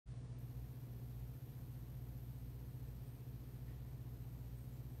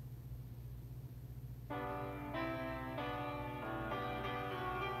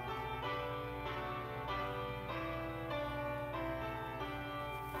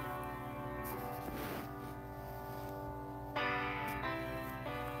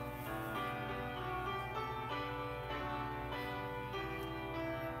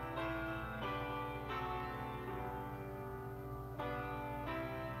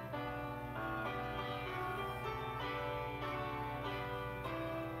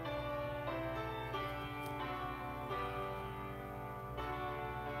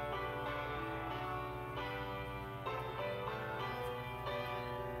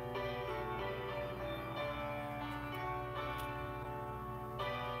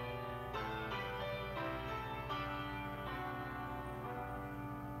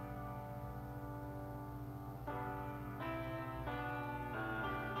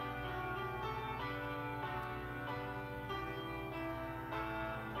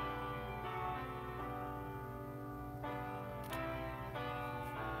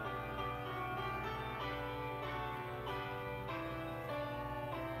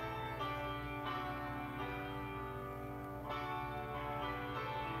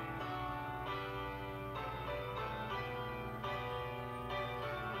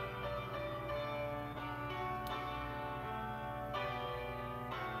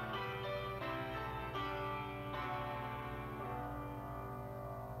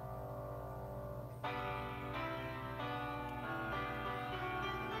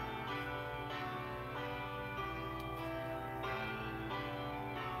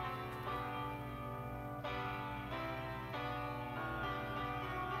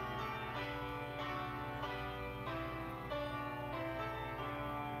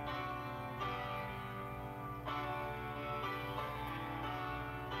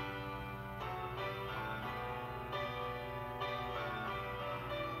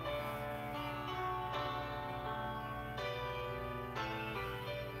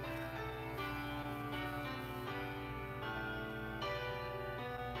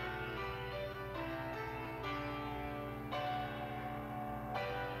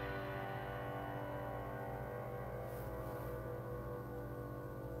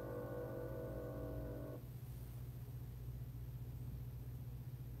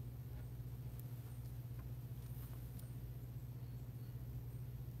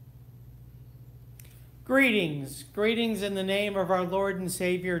Greetings in the name of our Lord and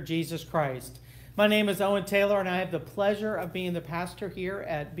Savior, Jesus Christ. My name is Owen Taylor, and I have the pleasure of being the pastor here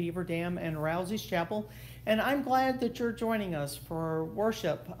at Beaver Dam and Rousey's Chapel. And I'm glad that you're joining us for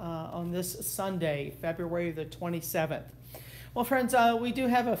worship on this Sunday, February the 27th. Well, friends, we do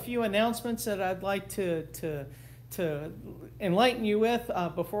have a few announcements that I'd like to enlighten you with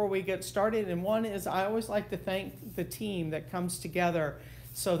before we get started. And one is I always like to thank the team that comes together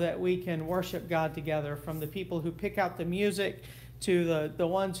so that we can worship God together, from the people who pick out the music to the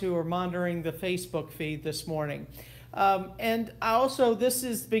ones who are monitoring the Facebook feed this morning. And also, this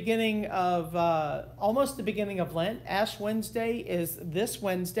is the beginning of, almost the beginning of Lent. Ash Wednesday is this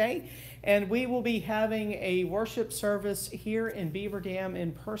Wednesday, and we will be having a worship service here in Beaver Dam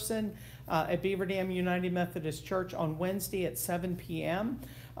in person at Beaver Dam United Methodist Church on Wednesday at 7 p.m.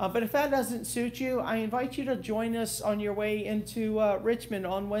 But if that doesn't suit you, I invite you to join us on your way into Richmond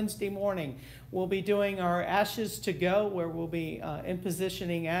on Wednesday morning. We'll be doing our Ashes to Go, where we'll be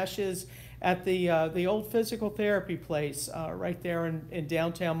impositioning ashes at the old physical therapy place right there in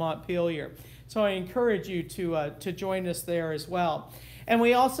downtown Montpelier. So I encourage you to join us there as well. And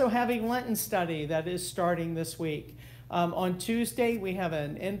we also have a Lenten study that is starting this week. On Tuesday, we have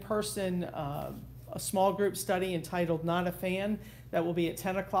an in-person a small group study entitled Not a Fan that will be at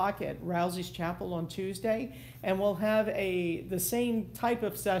 10 o'clock at Rousey's Chapel on Tuesday. And we'll have the same type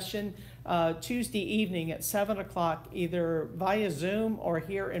of session Tuesday evening at 7 o'clock, either via Zoom or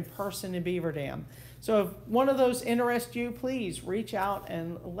here in person in Beaver Dam. So if one of those interests you, please reach out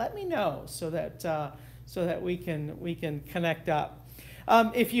and let me know so that we can connect up.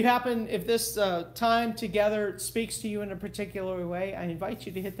 If this time together speaks to you in a particular way, I invite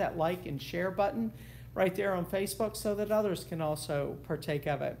you to hit that like and share button right there on Facebook so that others can also partake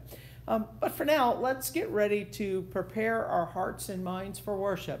of it. But for now, let's get ready to prepare our hearts and minds for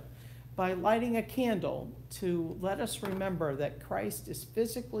worship by lighting a candle to let us remember that Christ is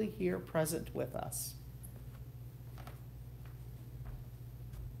physically here present with us.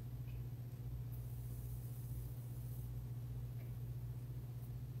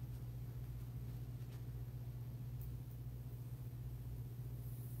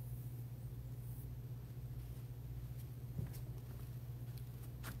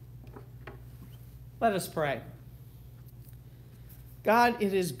 Let us pray. God,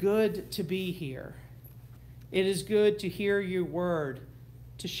 it is good to be here. It is good to hear your word,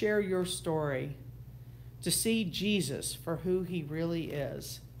 to share your story, to see Jesus for who he really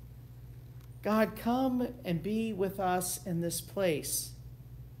is. God, come and be with us in this place.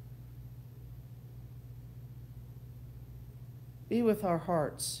 Be with our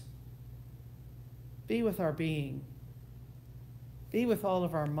hearts. Be with our being. Be with all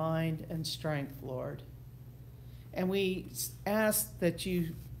of our mind and strength, Lord. And we ask that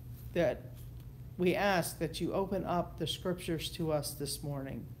you open up the scriptures to us this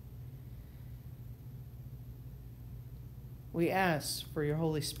morning. We ask for your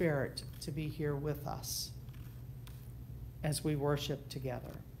Holy Spirit to be here with us as we worship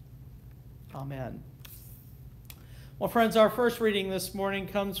together. Amen. Well, friends, our first reading this morning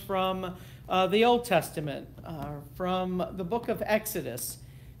comes from the Old Testament, from the book of Exodus,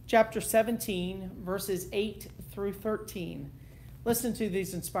 chapter 17, verses 8 through 13. Listen to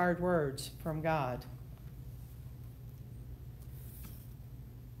these inspired words from God.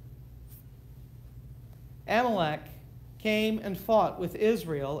 Amalek came and fought with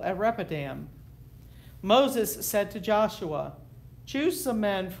Israel at Rephidim. Moses said to Joshua, "Choose some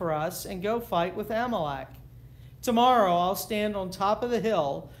men for us and go fight with Amalek. Tomorrow I'll stand on top of the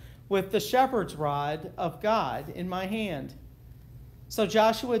hill with the shepherd's rod of God in my hand." So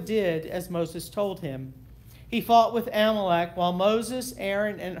Joshua did as Moses told him. He fought with Amalek while Moses,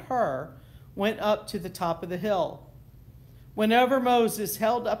 Aaron, and Hur went up to the top of the hill. Whenever Moses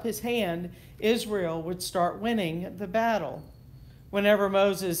held up his hand, Israel would start winning the battle. Whenever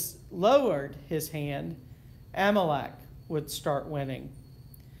Moses lowered his hand, Amalek would start winning.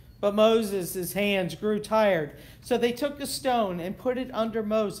 But Moses' hands grew tired, so they took a stone and put it under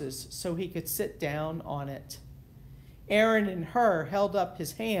Moses so he could sit down on it. Aaron and Hur held up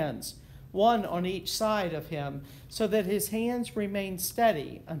his hands, one on each side of him, so that his hands remained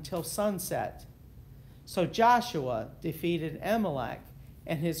steady until sunset. So Joshua defeated Amalek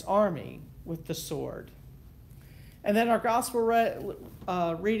and his army with the sword. And then our gospel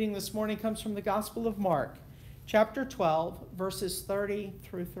reading this morning comes from the Gospel of Mark, chapter 12, verses 30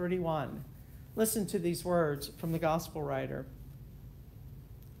 through 31. Listen to these words from the gospel writer.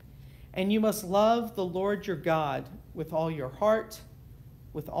 "And you must love the Lord your God with all your heart,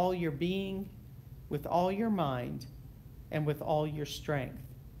 with all your being, with all your mind, and with all your strength.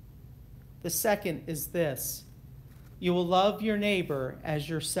 The second is this: you will love your neighbor as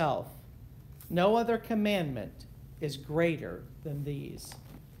yourself. No other commandment is greater than these.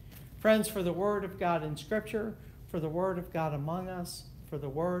 Friends, for the word of God in Scripture, for the word of God among us, for the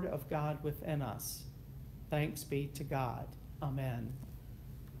word of God within us, thanks be to God. Amen.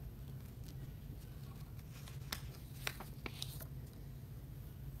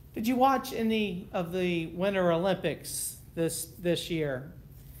 Did you watch any of the Winter Olympics this year?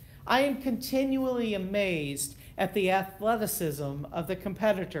 I am continually amazed at the athleticism of the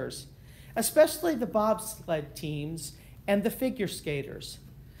competitors, especially the bobsled teams and the figure skaters.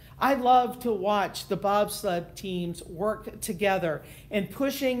 I love to watch the bobsled teams work together in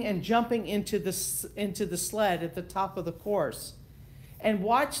pushing and jumping into the sled at the top of the course, and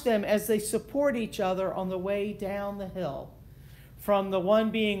watch them as they support each other on the way down the hill, from the one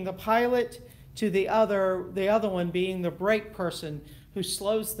being the pilot to the other one being the brake person who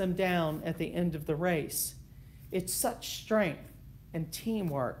slows them down at the end of the race. It's such strength and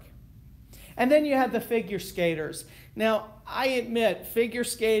teamwork. And then you have the figure skaters. Now, I admit figure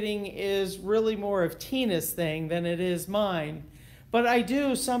skating is really more of Tina's thing than it is mine, but I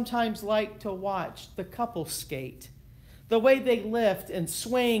do sometimes like to watch the couple skate. The way they lift and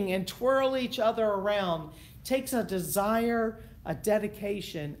swing and twirl each other around takes a desire, a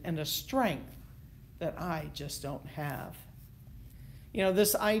dedication, and a strength that I just don't have. You know,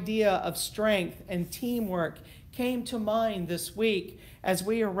 this idea of strength and teamwork came to mind this week as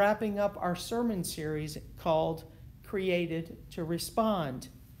we are wrapping up our sermon series called Created to Respond.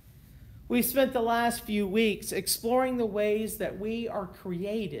 We've spent the last few weeks exploring the ways that we are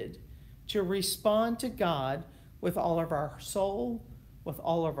created to respond to God with all of our soul, with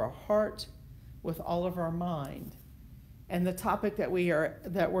all of our heart, with all of our mind. And the topic that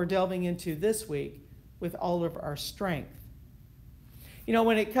we're delving into this week, with all of our strength. You know,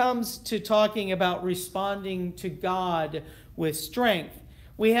 when it comes to talking about responding to God with strength,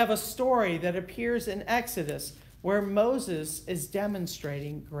 we have a story that appears in Exodus where Moses is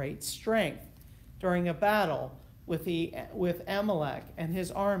demonstrating great strength during a battle with Amalek and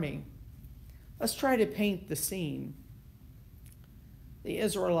his army. Let's try to paint the scene. The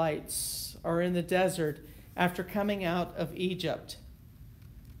Israelites are in the desert after coming out of Egypt.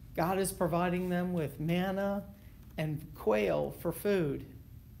 God is providing them with manna and quail for food.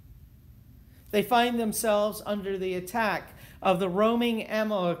 They find themselves under the attack of the roaming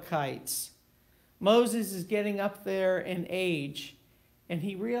Amalekites. Moses is getting up there in age, and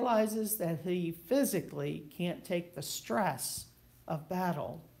he realizes that he physically can't take the stress of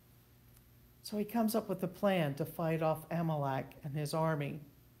battle. So he comes up with a plan to fight off Amalek and his army.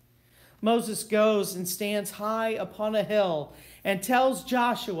 Moses goes and stands high upon a hill and tells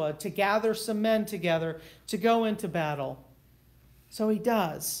Joshua to gather some men together to go into battle. So he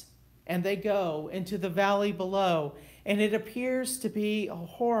does, and they go into the valley below, and it appears to be a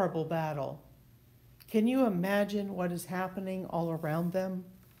horrible battle. Can you imagine what is happening all around them?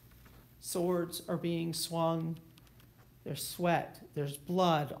 Swords are being swung. There's sweat. There's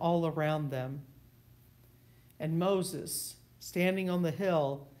blood all around them. And Moses, standing on the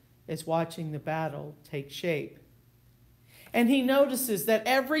hill, is watching the battle take shape. And he notices that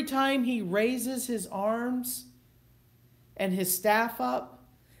every time he raises his arms and his staff up,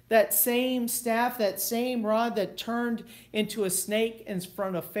 that same staff, that same rod that turned into a snake in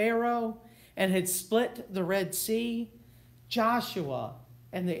front of Pharaoh and had split the Red Sea, Joshua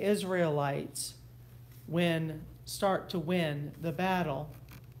and the Israelites start to win the battle.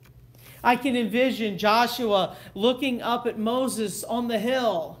 I can envision Joshua looking up at Moses on the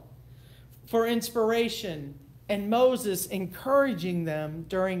hill for inspiration, and Moses encouraging them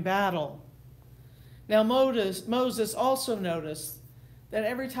during battle. Now Moses also noticed that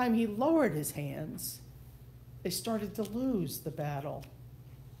every time he lowered his hands, they started to lose the battle.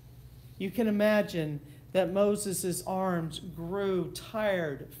 You can imagine that Moses' arms grew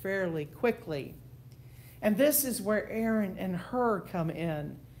tired fairly quickly. And this is where Aaron and Hur come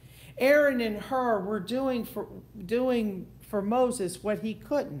in. Aaron and Hur were doing for Moses what he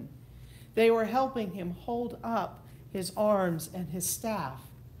couldn't. They were helping him hold up his arms and his staff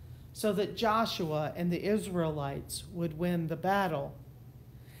so that Joshua and the Israelites would win the battle.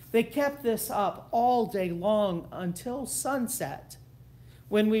 They kept this up all day long until sunset,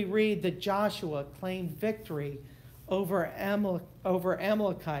 when we read that Joshua claimed victory over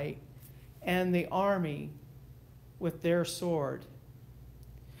Amalekite and the army with their sword.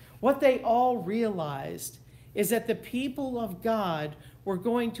 What they all realized is that the people of God were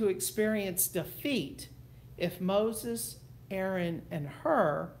going to experience defeat if Moses, Aaron, and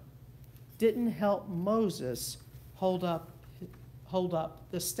Hur didn't help Moses hold up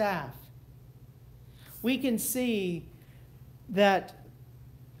the staff. we can see that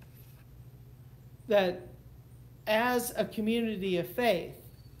as a community of faith,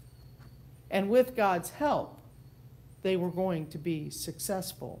 and with God's help, they were going to be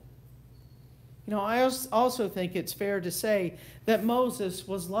successful. You know, I also think it's fair to say that Moses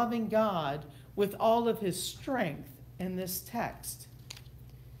was loving God with all of his strength in this text.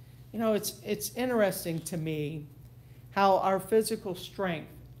 You know, it's interesting to me how our physical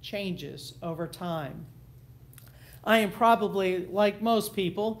strength changes over time. I am probably like most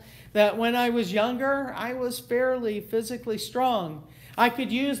people that when I was younger, I was fairly physically strong. I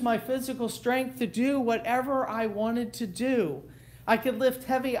could use my physical strength to do whatever I wanted to do. I could lift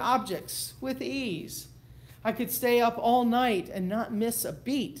heavy objects with ease. I could stay up all night and not miss a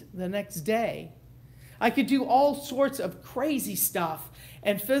beat the next day. I could do all sorts of crazy stuff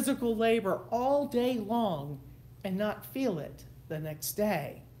and physical labor all day long and not feel it the next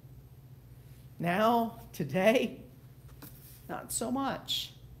day. Now, today, not so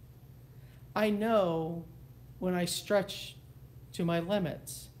much. I know when I stretch to my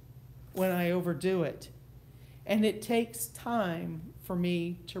limits, when I overdo it, and it takes time for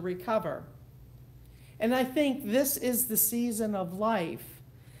me to recover. And I think this is the season of life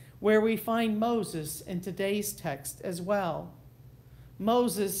where we find Moses in today's text as well.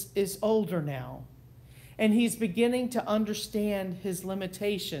 Moses is older now, and he's beginning to understand his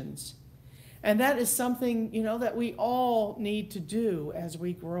limitations. And that is something, you know, that we all need to do as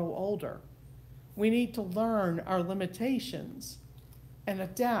we grow older. We need to learn our limitations and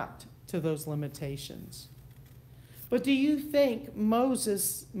adapt to those limitations. But do you think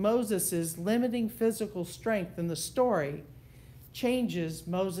Moses's limiting physical strength in the story changes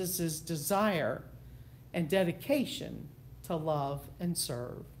Moses's desire and dedication to love and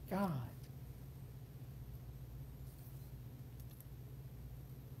serve God?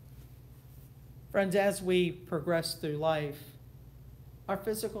 Friends, as we progress through life, our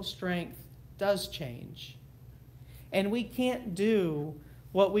physical strength does change. And we can't do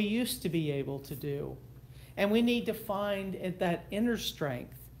what we used to be able to do. And we need to find that inner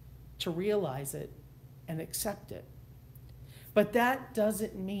strength to realize it and accept it. But that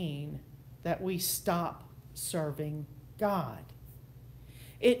doesn't mean that we stop serving God.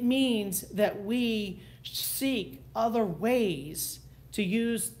 It means that we seek other ways to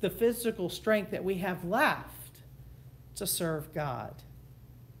use the physical strength that we have left to serve God.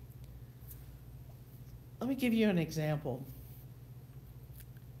 Let me give you an example.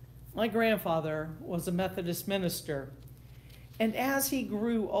 My grandfather was a Methodist minister, and as he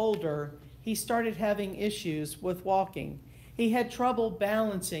grew older, he started having issues with walking. He had trouble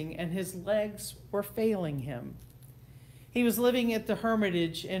balancing, and his legs were failing him. He was living at the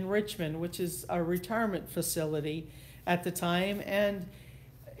Hermitage in Richmond, which is a retirement facility at the time, and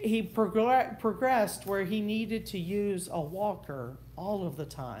he progressed where he needed to use a walker all of the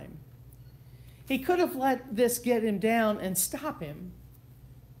time. He could have let this get him down and stop him,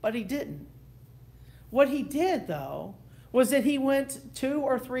 but he didn't. What he did, though, was that he went 2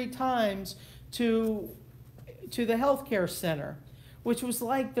 or 3 times to the healthcare center, which was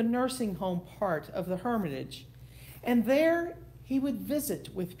like the nursing home part of the Hermitage. And there he would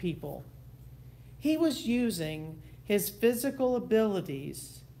visit with people. He was using his physical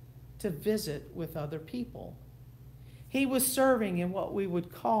abilities to visit with other people. He was serving in what we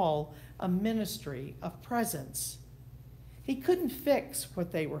would call a ministry of presence. He couldn't fix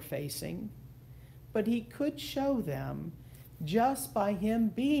what they were facing, but he could show them, just by him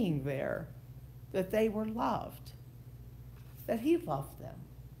being there, that they were loved, that he loved them,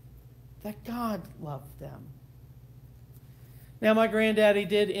 that God loved them. Now, my granddaddy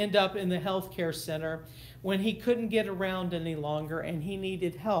did end up in the healthcare center when he couldn't get around any longer and he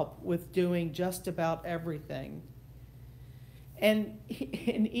needed help with doing just about everything. And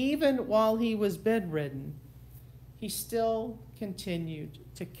even while he was bedridden, he still continued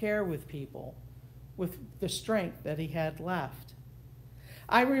to care with people with the strength that he had left.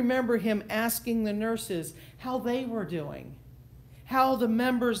 I remember him asking the nurses how they were doing, how the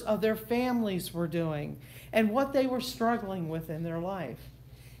members of their families were doing, and what they were struggling with in their life.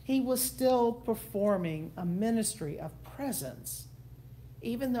 He was still performing a ministry of presence,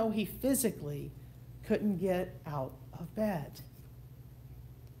 even though he physically couldn't get out of bed.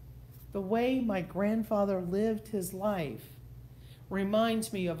 The way my grandfather lived his life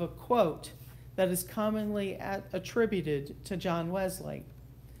reminds me of a quote that is commonly attributed to John Wesley.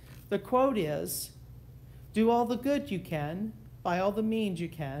 The quote is, "Do all the good you can, by all the means you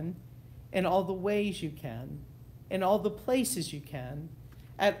can, in all the ways you can, in all the places you can,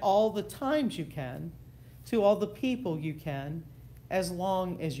 at all the times you can, to all the people you can, as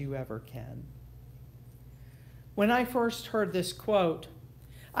long as you ever can." When I first heard this quote,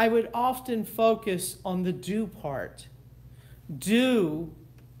 I would often focus on the do part. Do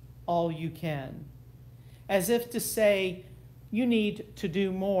all you can. As if to say, you need to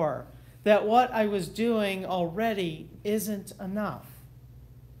do more. That what I was doing already isn't enough.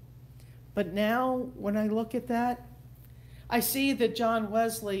 But now, when I look at that, I see that John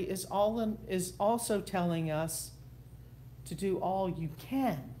Wesley is also telling us to do all you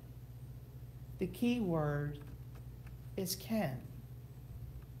can. The key word is can.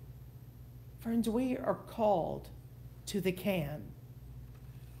 Friends, we are called to the can,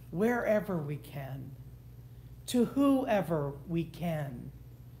 wherever we can, to whoever we can,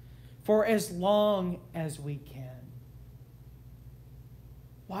 for as long as we can.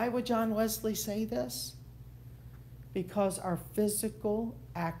 Why would John Wesley say this? Because our physical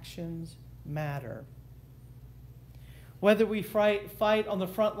actions matter. Whether we fight on the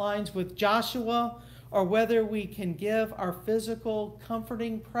front lines with Joshua, or whether we can give our physical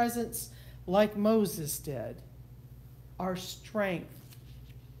comforting presence like Moses did, our strength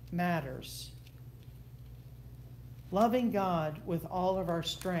matters. Loving God with all of our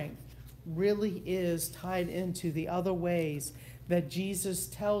strength really is tied into the other ways that Jesus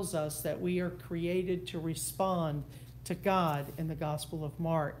tells us that we are created to respond to God in the Gospel of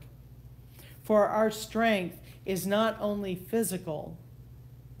Mark. For our strength is not only physical,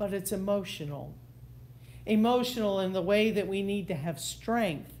 but it's emotional. Emotional in the way that we need to have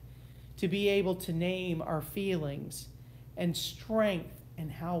strength to be able to name our feelings, and strength in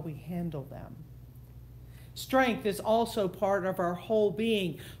how we handle them. Strength is also part of our whole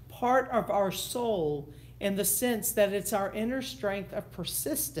being, part of our soul, in the sense that it's our inner strength of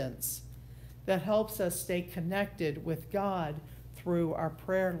persistence that helps us stay connected with God through our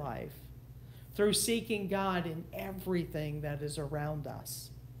prayer life, through seeking God in everything that is around us.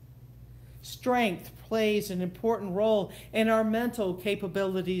 Strength plays an important role in our mental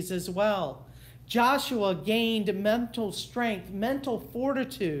capabilities as well. Joshua gained mental strength, mental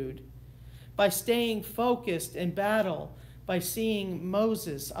fortitude, by staying focused in battle, by seeing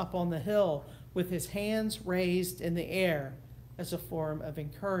Moses up on the hill with his hands raised in the air as a form of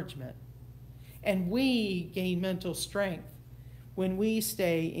encouragement. And we gain mental strength when we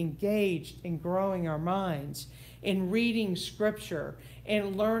stay engaged in growing our minds, in reading Scripture,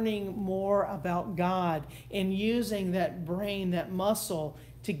 in learning more about God, in using that brain, that muscle,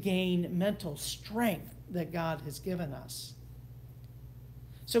 to gain mental strength that God has given us.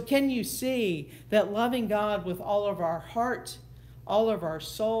 So can you see that loving God with all of our heart, all of our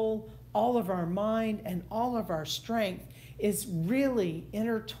soul, all of our mind, and all of our strength is really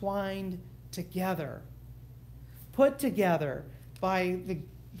intertwined together, put together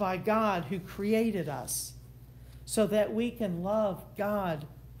by God who created us, so that we can love God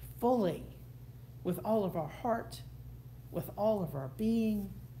fully with all of our heart, with all of our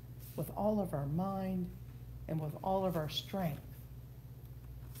being, with all of our mind, and with all of our strength,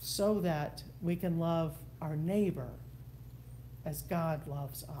 so that we can love our neighbor as God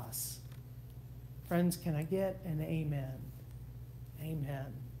loves us. Friends, can I get an amen? Amen.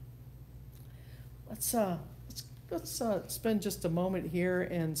 Let's spend just a moment here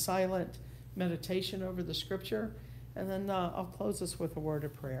in silent meditation over the Scripture, and then I'll close us with a word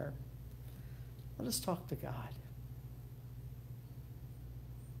of prayer. Let us talk to God.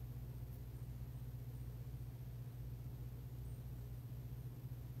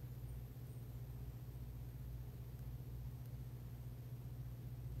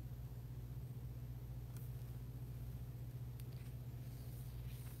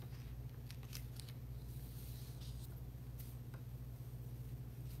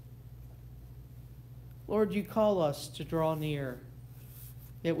 Lord, you call us to draw near,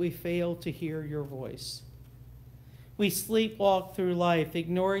 yet we fail to hear your voice. We sleepwalk through life,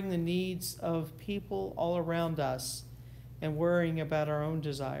 ignoring the needs of people all around us and worrying about our own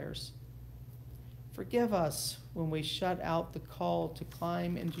desires. Forgive us when we shut out the call to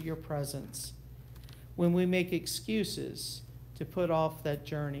climb into your presence, when we make excuses to put off that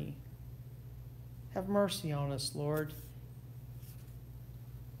journey. Have mercy on us, Lord.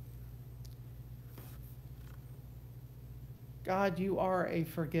 God, you are a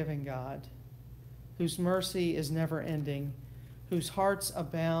forgiving God, whose mercy is never ending, whose hearts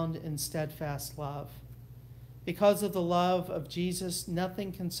abound in steadfast love. Because of the love of Jesus,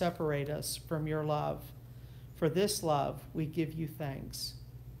 nothing can separate us from your love. For this love, we give you thanks.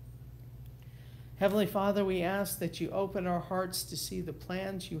 Heavenly Father, we ask that you open our hearts to see the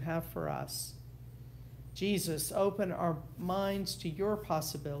plans you have for us. Jesus, open our minds to your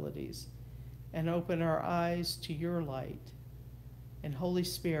possibilities and open our eyes to your light. And Holy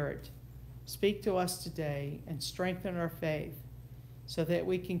Spirit, Speak to us today and strengthen our faith so that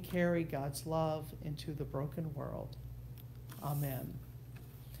we can carry God's love into the broken world. Amen.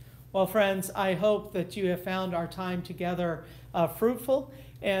 Well, friends, I hope that you have found our time together fruitful,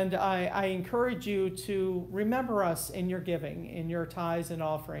 and I encourage you to remember us in your giving, in your tithes and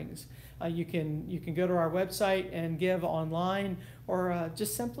offerings. You can go to our website and give online, or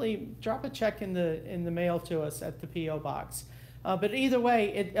just simply drop a check in the mail to us at the P.O. Box. But either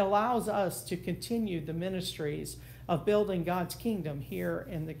way, it allows us to continue the ministries of building God's kingdom here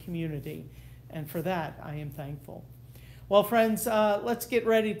in the community, and for that I am thankful. Well, friends, let's get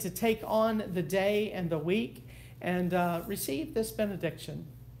ready to take on the day and the week and receive this benediction.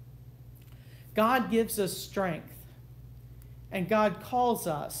 God gives us strength, and God calls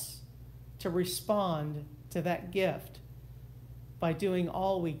us to respond to that gift by doing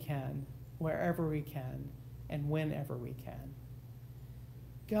all we can, wherever we can, and whenever we can.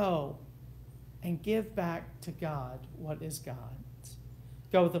 Go and give back to God what is God's.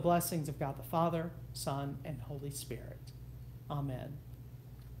 Go with the blessings of God the Father, Son, and Holy Spirit. Amen.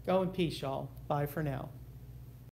 Go in peace, y'all. Bye for now.